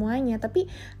gak semuanya, tapi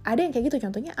ada yang kayak gitu.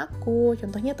 Contohnya aku,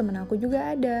 contohnya temen aku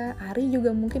juga ada, Ari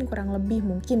juga mungkin kurang lebih,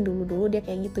 mungkin dulu-dulu dia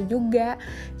kayak gitu juga.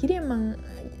 Jadi emang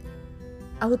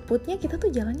outputnya kita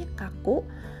tuh jalannya kaku,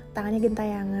 tangannya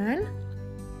gentayangan,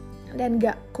 dan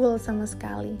gak cool sama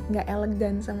sekali, gak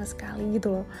elegan sama sekali gitu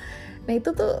loh. Nah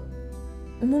itu tuh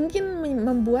mungkin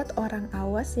membuat orang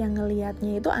awas yang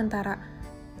ngelihatnya itu antara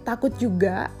takut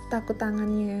juga, takut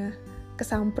tangannya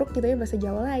kesampruk gitu ya, bahasa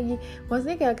Jawa lagi.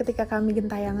 Maksudnya kayak ketika kami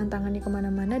gentayangan tangannya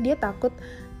kemana-mana, dia takut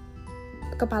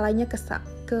kepalanya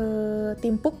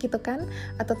ketimpuk gitu kan,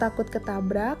 atau takut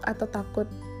ketabrak, atau takut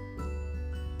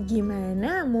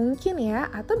gimana mungkin ya.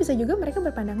 Atau bisa juga mereka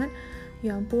berpandangan,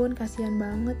 ya ampun kasihan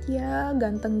banget ya,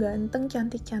 ganteng-ganteng,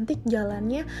 cantik-cantik,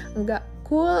 jalannya nggak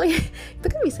cool. Itu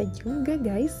kan bisa juga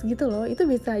guys gitu loh, itu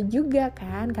bisa juga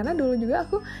kan, karena dulu juga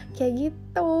aku kayak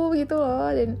gitu loh.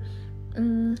 Dan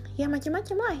ya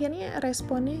macam-macam lah akhirnya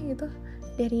responnya gitu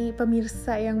dari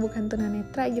pemirsa yang bukan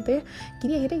tunanetra gitu ya.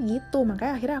 Jadi akhirnya gitu,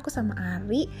 makanya akhirnya aku sama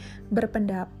Ari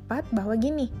berpendapat bahwa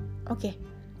gini, oke,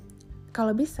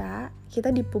 kalau bisa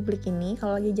kita di publik ini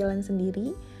kalau lagi jalan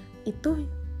sendiri itu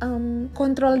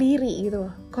kontrol diri gitu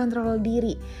loh, kontrol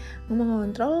diri,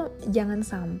 mengontrol jangan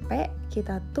sampai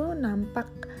kita tuh nampak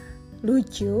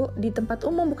lucu di tempat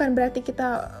umum. Bukan berarti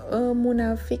kita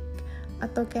munafik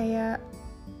atau kayak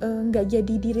nggak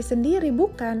jadi diri sendiri,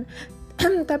 bukan.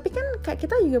 Tapi kan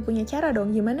kita juga punya cara dong,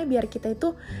 gimana biar kita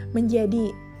itu menjadi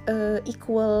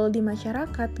equal di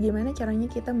masyarakat, gimana caranya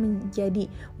kita menjadi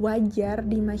wajar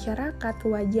di masyarakat.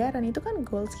 Kewajaran itu kan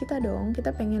goals kita dong,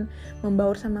 kita pengen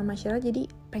membaur sama masyarakat, jadi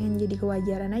pengen jadi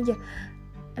kewajaran aja.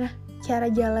 Nah, cara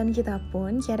jalan kita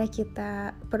pun, cara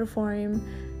kita perform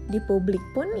di publik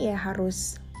pun ya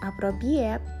harus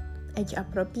appropriate, age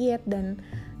appropriate, dan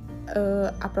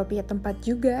appropriate tempat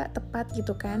juga, tepat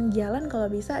gitu kan. Jalan kalau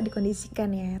bisa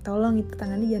dikondisikan ya, tolong itu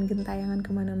tangannya jangan gentayangan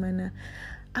kemana-mana.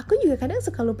 Aku juga kadang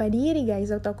suka lupa diri guys.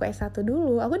 Waktu aku S1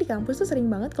 dulu, aku di kampus tuh sering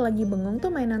banget kalau lagi bengong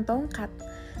tuh mainan tongkat.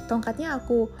 Tongkatnya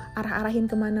aku arah-arahin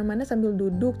kemana-mana sambil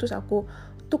duduk, terus aku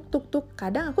tuk.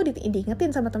 Kadang aku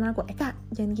diingetin sama teman aku, Kak,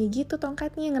 jangan kayak gitu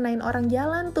tongkatnya, ngenain orang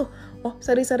jalan tuh. Oh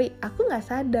sorry, aku gak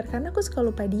sadar karena aku suka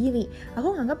lupa diri.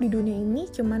 Aku nganggap di dunia ini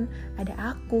cuman ada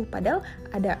aku, padahal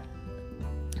ada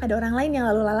orang lain yang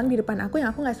lalu lalang di depan aku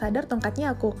yang aku gak sadar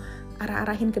tongkatnya aku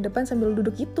arah-arahin ke depan sambil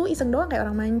duduk. Itu iseng doang, kayak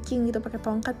orang mancing gitu pakai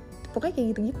tongkat, pokoknya kayak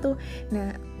gitu-gitu.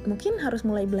 Nah mungkin harus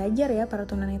mulai belajar ya, para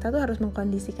tunanetra tuh harus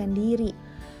mengkondisikan diri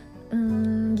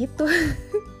gitu.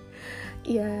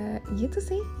 Ya gitu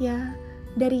sih ya,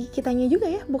 dari kitanya juga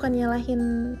ya, bukan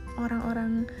nyalahin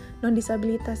orang-orang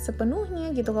non-disabilitas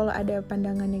sepenuhnya gitu kalau ada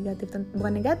pandangan negatif,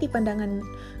 bukan negatif, pandangan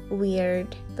weird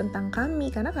tentang kami,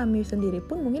 karena kami sendiri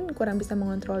pun mungkin kurang bisa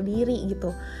mengontrol diri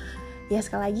gitu. Ya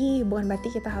sekali lagi, bukan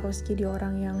berarti kita harus jadi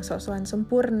orang yang sok-sokan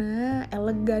sempurna,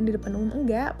 elegan di depan umum,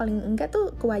 enggak. Paling enggak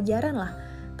tuh kewajaran lah.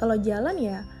 Kalau jalan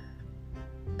ya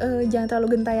jangan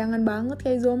terlalu gentayangan banget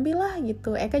kayak zombie lah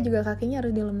gitu. Eka juga kakinya harus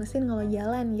dilemesin kalau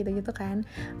jalan gitu-gitu kan.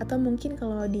 Atau mungkin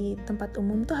kalau di tempat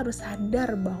umum tuh harus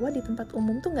sadar bahwa di tempat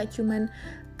umum tuh gak cuman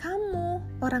kamu,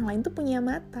 orang lain tuh punya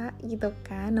mata gitu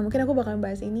kan. Nah mungkin aku bakal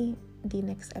bahas ini di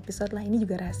next episode lah. Ini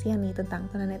juga rahasia nih tentang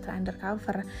tunanetra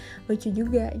undercover, lucu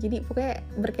juga. Jadi pokoknya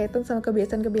berkaitan sama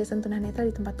kebiasaan-kebiasaan tunanetra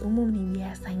di tempat umum nih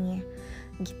biasanya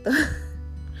gitu.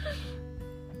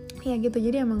 Ya gitu,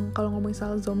 jadi emang kalau ngomongin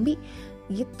soal zombie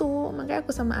gitu, makanya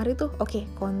aku sama Ari tuh oke,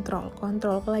 kontrol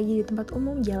kalau lagi di tempat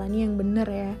umum jalannya yang bener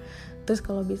ya. Terus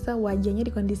kalau bisa wajahnya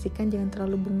dikondisikan, jangan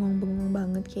terlalu bengong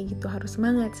banget kayak gitu, harus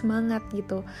semangat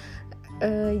gitu.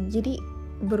 Jadi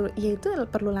ya itu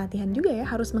perlu latihan juga ya,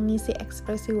 harus mengisi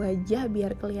ekspresi wajah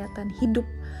biar kelihatan hidup,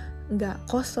 nggak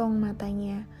kosong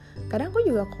matanya. Kadang aku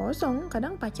juga kosong,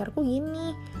 kadang pacarku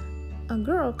gini,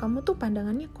 girl, kamu tuh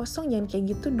pandangannya kosong, jangan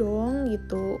kayak gitu dong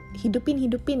gitu, hidupin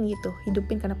gitu,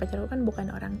 karena pacarku kan bukan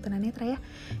orang tunanetra ya,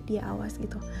 dia awas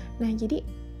gitu. Nah jadi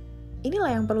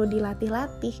inilah yang perlu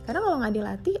dilatih, karena kalau nggak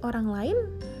dilatih, orang lain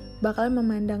bakalan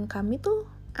memandang kami tuh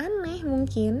aneh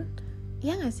mungkin.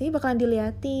 Ya nggak sih, bakalan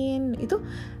diliatin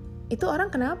itu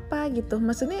orang kenapa gitu,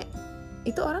 maksudnya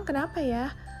itu orang kenapa ya,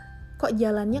 kok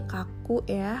jalannya kaku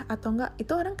ya, atau enggak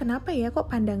itu orang kenapa ya kok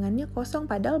pandangannya kosong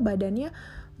padahal badannya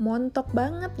montok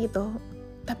banget gitu,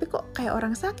 tapi kok kayak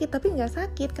orang sakit tapi nggak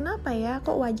sakit, kenapa ya,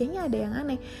 kok wajahnya ada yang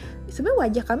aneh. Sebenarnya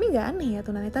wajah kami nggak aneh ya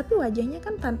tunannya, tapi wajahnya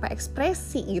kan tanpa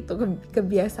ekspresi gitu,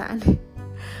 kebiasaan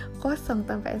kosong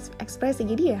tanpa ekspresi,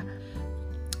 jadi ya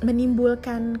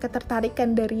menimbulkan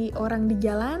ketertarikan dari orang di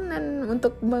jalanan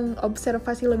untuk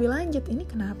mengobservasi lebih lanjut, ini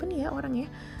kenapa nih ya orang ya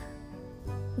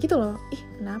gitu loh,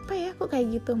 kenapa ya kok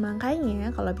kayak gitu.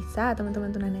 Makanya kalau bisa teman-teman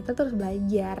tunanetra terus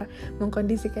belajar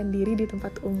mengkondisikan diri di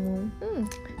tempat umum.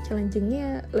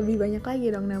 Challengingnya lebih banyak lagi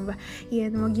dong nambah.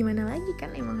 Ya mau gimana lagi kan,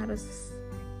 emang harus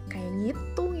kayak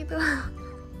gitu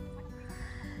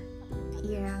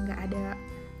ya,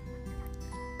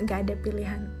 nggak ada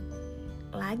pilihan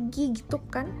lagi gitu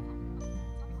kan.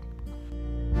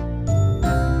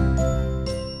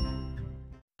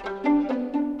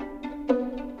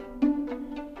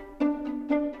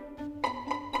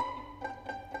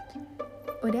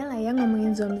 Udah lah ya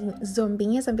ngomongin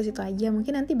zombinya sampai situ aja.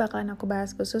 Mungkin nanti bakalan aku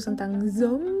bahas khusus tentang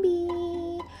zombie.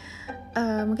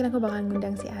 Mungkin aku bakalan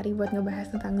ngundang si Ari buat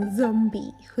ngebahas tentang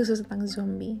zombie, khusus tentang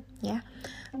zombie ya.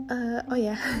 Oh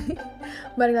ya,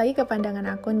 balik lagi ke pandangan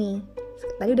aku nih.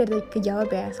 Tadi udah kejawab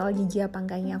ya soal jijik apa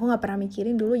enggaknya. Aku nggak pernah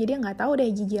mikirin dulu, jadi nggak tahu deh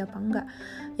jijik apa enggak.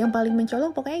 Yang paling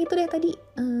mencolok pokoknya itu deh tadi,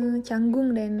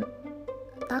 canggung dan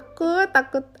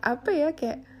takut apa ya,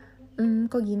 kayak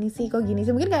kok gini sih.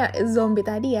 Mungkin kayak zombie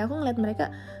tadi ya, aku ngeliat mereka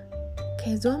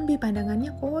kayak zombie,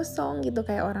 pandangannya kosong gitu,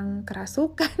 kayak orang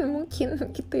kerasukan mungkin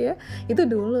gitu ya. Itu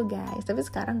dulu guys, tapi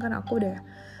sekarang kan aku udah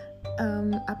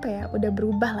udah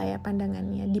berubah lah ya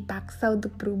pandangannya, dipaksa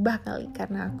untuk berubah kali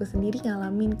karena aku sendiri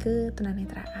ngalamin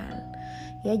ketunanetraan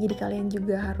ya. Jadi kalian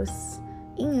juga harus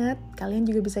ingat, kalian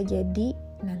juga bisa jadi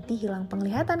nanti hilang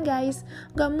penglihatan guys,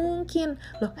 gak mungkin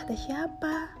loh, kata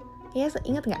siapa ya,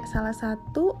 ingat gak salah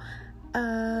satu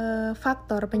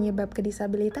faktor penyebab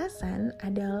kedisabilitasan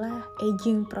adalah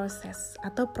aging process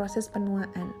atau proses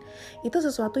penuaan. Itu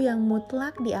sesuatu yang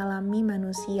mutlak dialami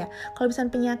manusia. Kalau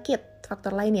misalnya penyakit,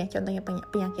 faktor lain ya, contohnya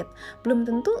penyakit, belum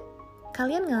tentu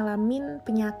kalian ngalamin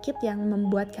penyakit yang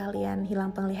membuat kalian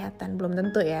hilang penglihatan, belum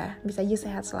tentu ya, bisa aja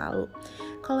sehat selalu.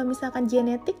 Kalau misalkan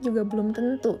genetik juga belum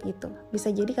tentu gitu,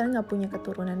 bisa jadi kalian gak punya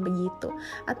keturunan begitu.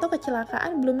 Atau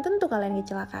kecelakaan, belum tentu kalian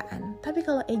kecelakaan. Tapi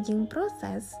kalau aging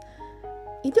process,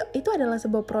 itu adalah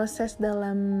sebuah proses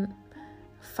dalam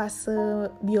fase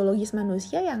biologis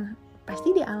manusia yang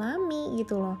pasti dialami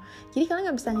gitu loh. Jadi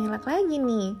kalian gak bisa ngelak lagi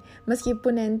nih,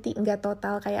 meskipun nanti gak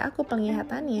total kayak aku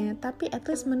penglihatannya, tapi at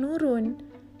least menurun.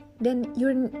 Dan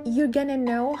you're gonna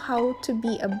know how to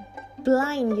be a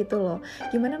blind gitu loh.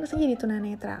 Gimana rasanya jadi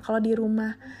tunanetra? Kalau di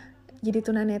rumah jadi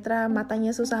tunanetra matanya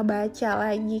susah baca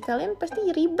lagi, kalian pasti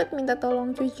ribet minta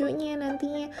tolong cucunya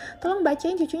nantinya, tolong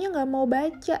bacain, cucunya gak mau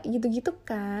baca gitu-gitu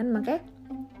kan. Makanya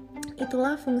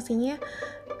itulah fungsinya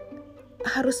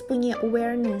harus punya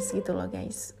awareness gitu loh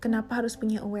guys. Kenapa harus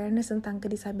punya awareness tentang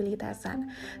kedisabilitasan?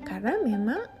 Karena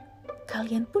memang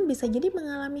kalian pun bisa jadi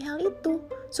mengalami hal itu.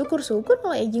 Syukur-syukur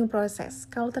kalau aging proses.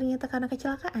 Kalau ternyata karena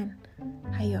kecelakaan,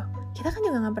 ayo, kita kan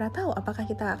juga gak pernah tahu apakah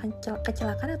kita akan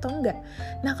kecelakaan atau enggak.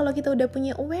 Nah kalau kita udah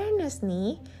punya awareness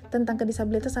nih tentang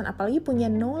kedisabilitasan, apalagi punya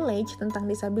knowledge tentang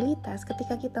disabilitas,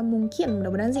 ketika kita mungkin,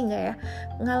 mudah-mudahan sih enggak ya,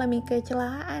 mengalami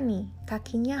kecelakaan nih,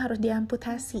 kakinya harus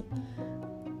diamputasi,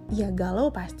 ya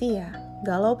galau pasti.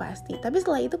 Tapi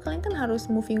setelah itu kalian kan harus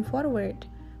moving forward,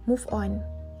 move on,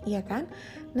 iya kan?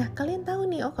 Nah kalian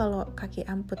tahu nih, kalau kaki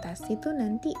amputasi tuh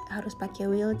nanti harus pakai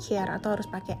wheelchair atau harus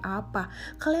pakai apa.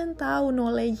 Kalian tahu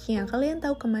knowledge-nya, kalian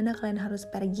tahu kemana kalian harus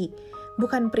pergi.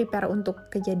 Bukan prepare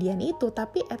untuk kejadian itu,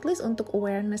 tapi at least untuk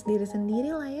awareness diri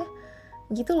sendiri lah ya.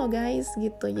 Gitu loh guys,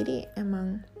 gitu. Jadi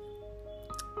emang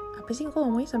apa sih kok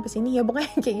ngomongnya sampai sini ya,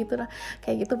 pokoknya kayak gitu lah.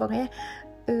 Kayak gitu pokoknya.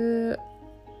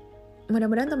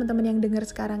 Mudah-mudahan teman-teman yang dengar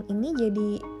sekarang ini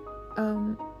jadi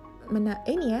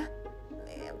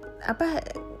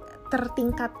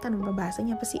tertingkatkan,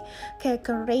 bahasanya apa sih,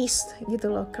 kayak raise gitu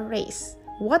loh, raise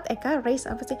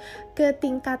apa sih,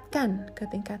 ketingkatkan,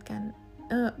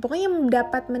 pokoknya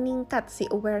dapat meningkat si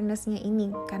awareness-nya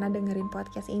ini karena dengerin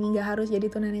podcast ini. Gak harus jadi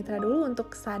tunanetra dulu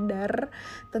untuk sadar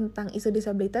tentang isu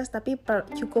disabilitas, tapi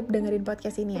cukup dengerin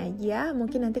podcast ini aja.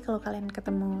 Mungkin nanti kalau kalian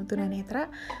ketemu tunanetra,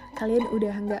 kalian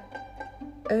udah gak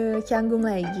canggung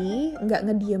lagi, nggak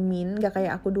ngediemin, nggak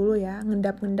kayak aku dulu ya,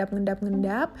 ngendap,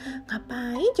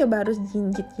 ngapain coba harus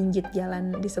jinjit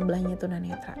jalan di sebelahnya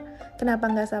tunanetra, kenapa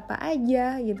nggak sapa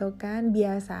aja gitu kan,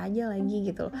 biasa aja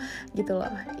lagi gitu loh,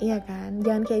 iya kan,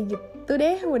 jangan kayak gitu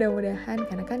deh, mudah-mudahan,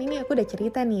 karena kan ini aku udah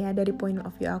cerita nih ya, dari point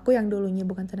of view aku yang dulunya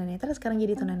bukan tunanetra, sekarang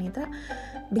jadi tunanetra,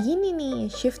 begini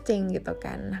nih, shifting gitu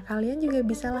kan, nah kalian juga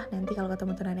bisa lah nanti kalau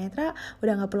ketemu tunanetra,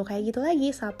 udah nggak perlu kayak gitu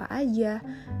lagi, sapa aja,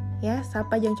 ya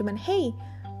sapa, jangan cuman hey,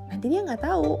 nanti dia nggak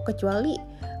tahu, kecuali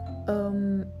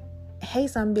hey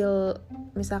sambil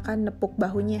misalkan nepuk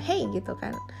bahunya hey gitu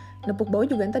kan, nepuk bahu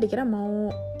juga ntar dikira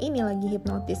mau ini lagi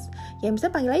hipnotis, ya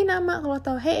bisa panggil aja nama kalau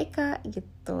tahu, hey Eka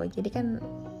gitu, jadi kan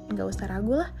nggak usah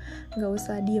ragu lah, nggak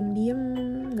usah diem,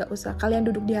 nggak usah kalian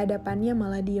duduk di hadapannya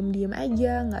malah diem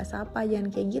aja, nggak sapa, jangan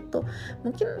kayak gitu.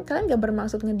 Mungkin kalian nggak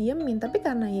bermaksud ngediemin, tapi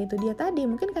karena ya itu dia tadi,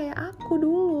 mungkin kayak aku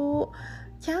dulu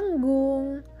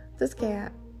canggung, terus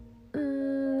kayak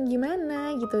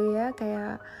gimana gitu ya,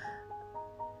 kayak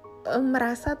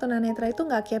merasa tunanetra itu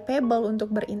nggak capable untuk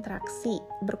berinteraksi,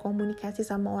 berkomunikasi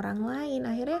sama orang lain.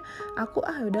 Akhirnya aku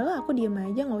udahlah, aku diem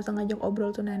aja, nggak usah ngajak obrol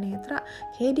tunanetra,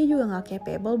 kayak dia juga nggak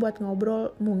capable buat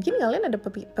ngobrol. Mungkin kalian ada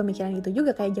pemikiran gitu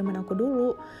juga kayak zaman aku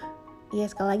dulu. Ya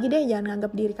sekali lagi deh, jangan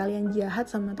nganggap diri kalian jahat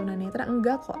sama tunanetra,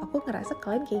 enggak kok, aku ngerasa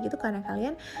kalian kayak gitu karena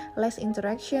kalian less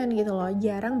interaction gitu loh,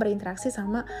 jarang berinteraksi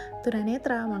sama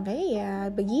tunanetra, makanya ya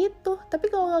begitu.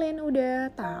 Tapi kalau kalian udah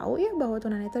tahu ya bahwa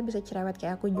tunanetra bisa cerewet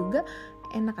kayak aku juga,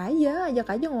 enak aja, ajak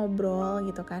aja ngobrol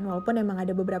gitu kan, walaupun emang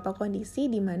ada beberapa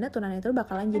kondisi di mana tunanetra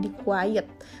bakalan jadi quiet,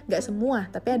 gak semua,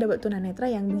 tapi ada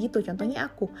tunanetra yang begitu. Contohnya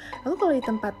aku kalau di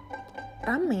tempat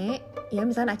rame, ya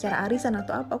misalnya acara arisan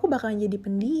atau apa, aku bakalan jadi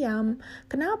pendiam.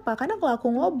 Kenapa? Karena kalau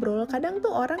aku ngobrol, kadang tuh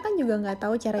orang kan juga nggak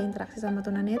tahu cara interaksi sama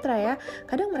tunanetra ya.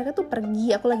 Kadang mereka tuh pergi,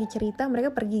 aku lagi cerita,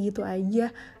 mereka pergi gitu aja.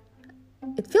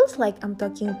 It feels like I'm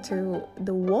talking to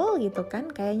the wall gitu kan.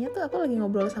 Kayaknya tuh aku lagi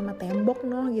ngobrol sama tembok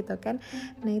gitu kan.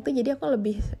 Nah itu jadi aku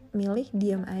lebih milih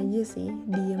diam aja sih,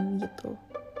 diam gitu.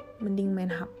 Mending main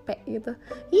HP gitu.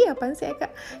 Iya apaan sih Eka?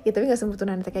 Ya tapi gak semua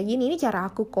tunanetra kayak gini. Ini cara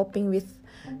aku coping with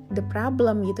the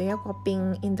problem gitu ya,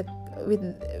 coping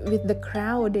with the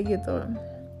crowd gitu.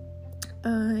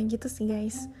 Gitu sih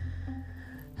guys.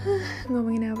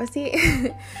 Ngomongin apa sih?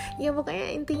 Ya pokoknya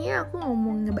intinya aku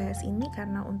ngebahas ini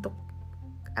karena untuk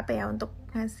untuk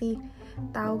ngasih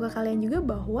tahu ke kalian juga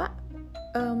bahwa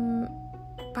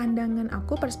pandangan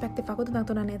aku, perspektif aku tentang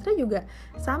tunanetra juga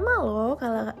sama loh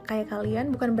kalau kayak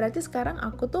kalian. Bukan berarti sekarang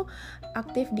aku tuh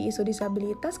aktif di isu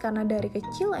disabilitas karena dari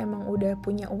kecil emang udah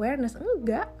punya awareness.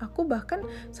 Enggak, aku bahkan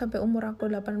sampai umur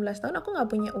aku 18 tahun aku gak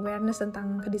punya awareness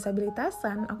tentang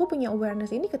kedisabilitasan. Aku punya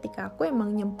awareness ini ketika aku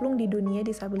emang nyemplung di dunia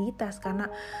disabilitas, karena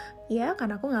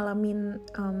aku ngalamin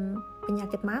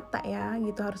penyakit mata ya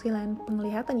gitu, harus kehilangan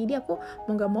penglihatan. Jadi aku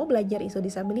mau gak mau belajar isu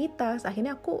disabilitas,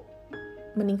 akhirnya aku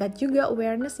meningkat juga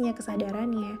awareness-nya,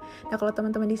 kesadarannya. Nah kalau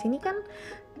teman-teman di sini kan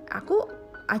aku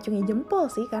acungi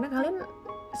jempol sih, karena kalian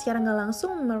secara nggak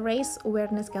langsung meraise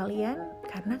awareness kalian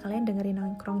karena kalian dengerin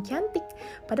Nongkrong Cantik.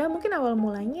 Padahal mungkin awal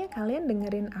mulanya kalian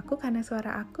dengerin aku karena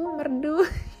suara aku merdu.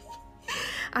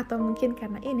 Atau mungkin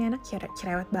karena ini anak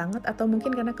cerewet banget, atau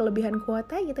mungkin karena kelebihan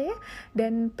kuota gitu ya,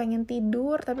 dan pengen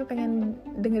tidur tapi pengen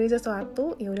dengerin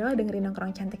sesuatu, ya udahlah dengerin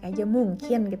Nongkrong Cantik aja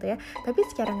mungkin gitu ya. Tapi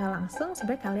secara nggak langsung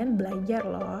sebenarnya kalian belajar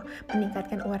loh,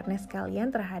 meningkatkan awareness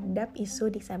kalian terhadap isu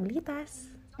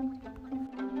disabilitas.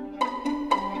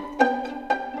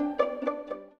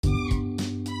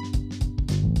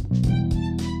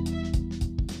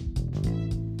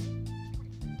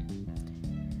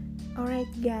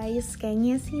 Alright guys,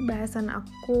 kayaknya sih bahasan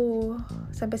aku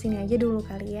sampai sini aja dulu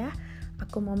kali ya.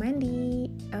 Aku mau mandi.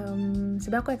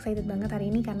 Sebenarnya aku excited banget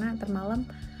hari ini karena termalam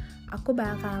aku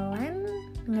bakalan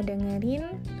ngedengerin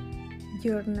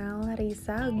jurnal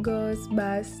Risa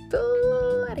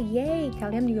Ghostbuster. Yeay,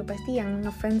 kalian juga pasti yang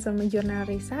ngefans sama jurnal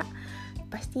Risa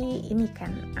pasti ini kan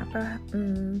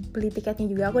beli tiketnya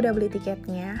juga. Aku udah beli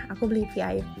tiketnya. Aku beli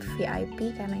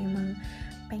VIP karena emang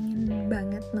pengen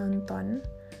banget nonton.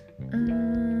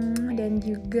 Dan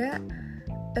juga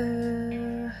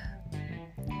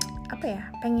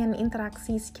pengen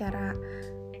interaksi secara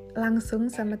langsung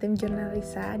sama tim jurnal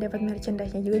Risa, dapat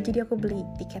merchandise-nya juga. Jadi aku beli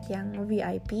tiket yang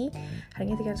VIP,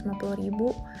 harganya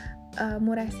 350.000,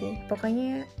 murah sih.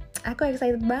 Pokoknya aku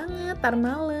excited banget, tar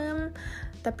malam.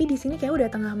 Tapi di sini kayak udah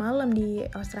tengah malam di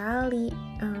Australia.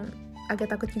 agak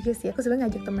takut juga sih. Aku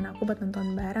sebenarnya ngajak temen aku buat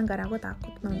nonton bareng karena aku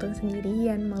takut nonton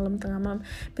sendirian tengah malam.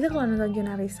 Bisa kalau nonton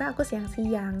Juna Risa aku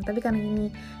siang-siang, tapi karena ini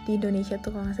di Indonesia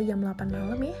tuh kalau nggak salah jam 8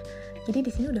 malam ya, jadi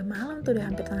di sini udah malam tuh, udah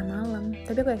hampir tengah malam.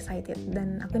 Tapi aku excited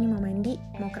dan aku nih mau mandi,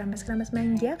 mau keramas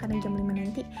manja karena jam 5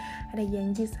 nanti ada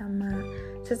janji sama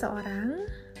seseorang,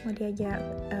 mau diajak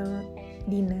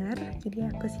dinner. Jadi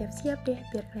aku siap-siap deh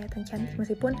biar kelihatan cantik,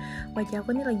 meskipun wajah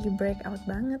aku nih lagi breakout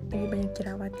banget, lagi banyak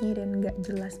jerawatnya dan gak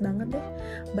jelas banget deh.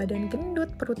 Badan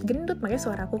gendut, perut gendut, makanya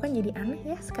suara aku kan jadi aneh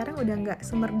ya. Sekarang udah gak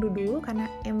semerdu dulu karena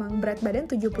emang berat badan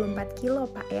 74 kilo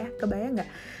pak ya, kebayang gak?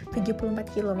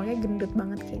 74 kilo, makanya gendut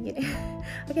banget kayak gini.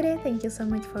 Oke deh, thank you so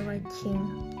much for watching.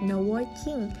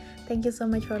 Thank you so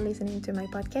much for listening to my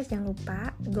podcast. Jangan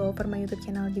lupa go over my YouTube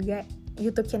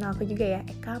channel aku juga ya,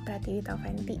 Eka Pratiwi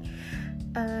Taufenti.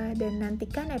 Dan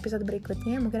nantikan episode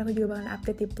berikutnya. Mungkin aku juga bakalan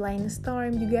update di Blind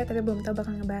Storm juga, tapi belum tahu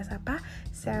bakal ngebahas apa.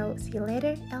 So see you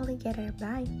later, alligator,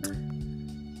 bye.